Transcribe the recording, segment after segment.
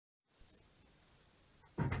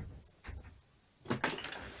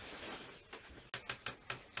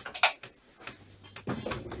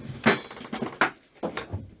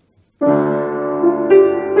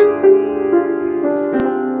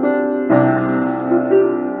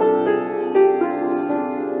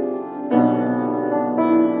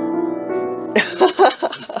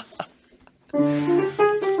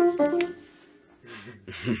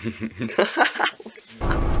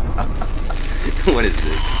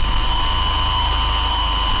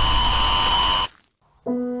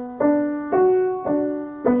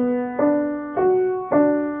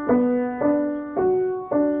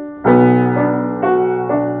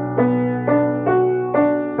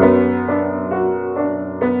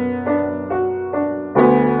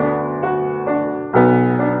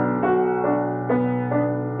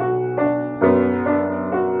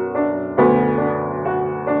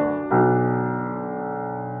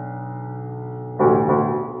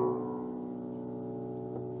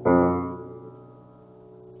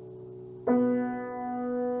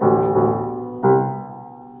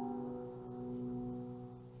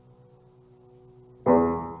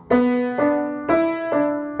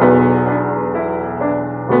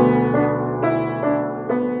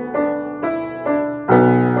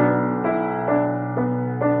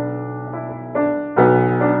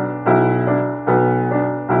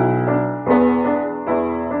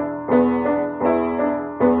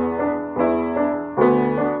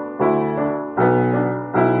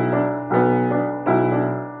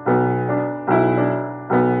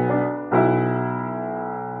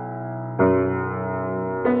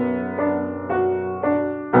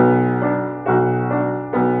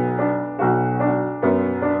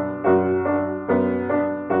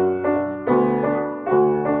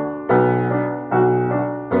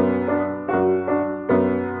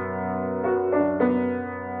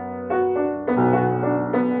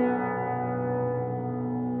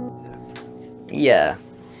Yeah.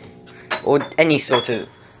 Or any sort of...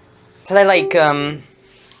 Play like,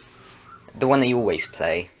 the one that you always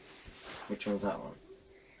play. Which one's that one?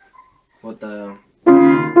 What the...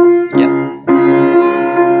 Yeah.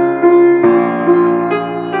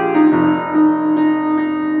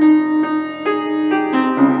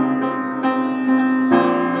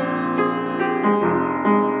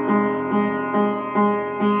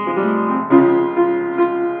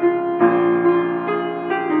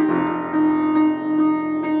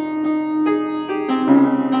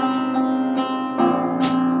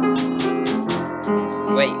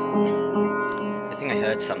 Wait, I think I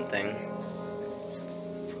heard something.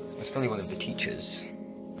 It's probably one of the teachers.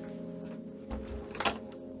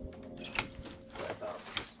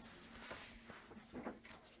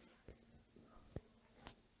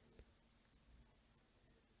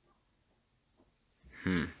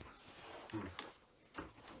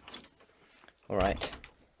 Alright.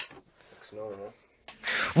 Looks normal.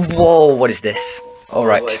 Whoa, what is this?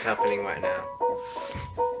 Alright. What is happening right now?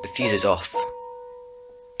 The fuse is off.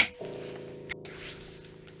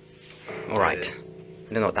 Alright.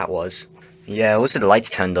 I don't know what that was. Yeah, also the lights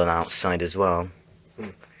turned on outside as well.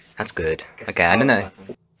 That's good. Okay, I don't know.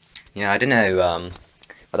 Yeah, I don't know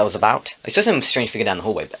what that was about. It's just some strange figure down the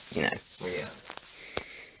hallway, but, you know. Well, yeah.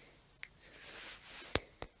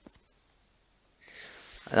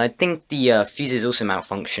 And I think the fuses also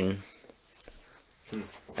malfunction. I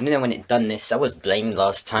don't know when it done this. I was blamed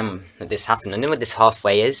last time that this happened. I know what this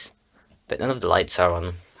halfway is, but none of the lights are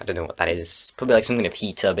on. I don't know what that is. It's probably like some kind of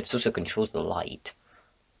heater, but it also controls the light.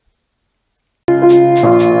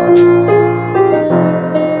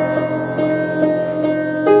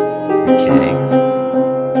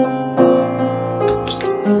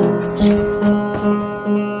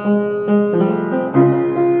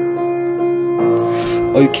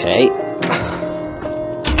 Okay. Okay.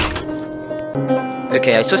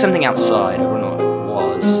 Okay, I saw something outside. I don't know what it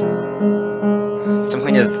was. Some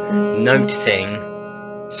kind of note thing.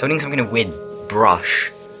 Holding some kind of weird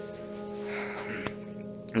brush.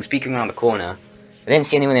 I was peeking around the corner. I didn't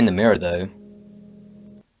see anyone in the mirror though.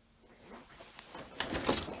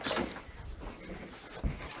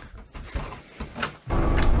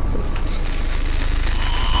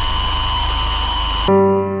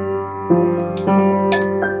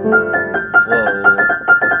 Whoa.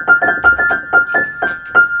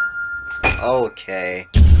 Okay.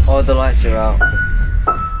 Oh, the lights are out.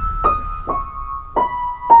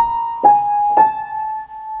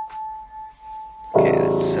 Okay,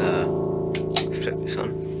 let's flip this on.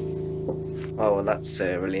 Oh, well, that's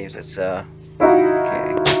relieved. It's okay.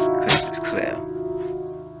 Coast is clear.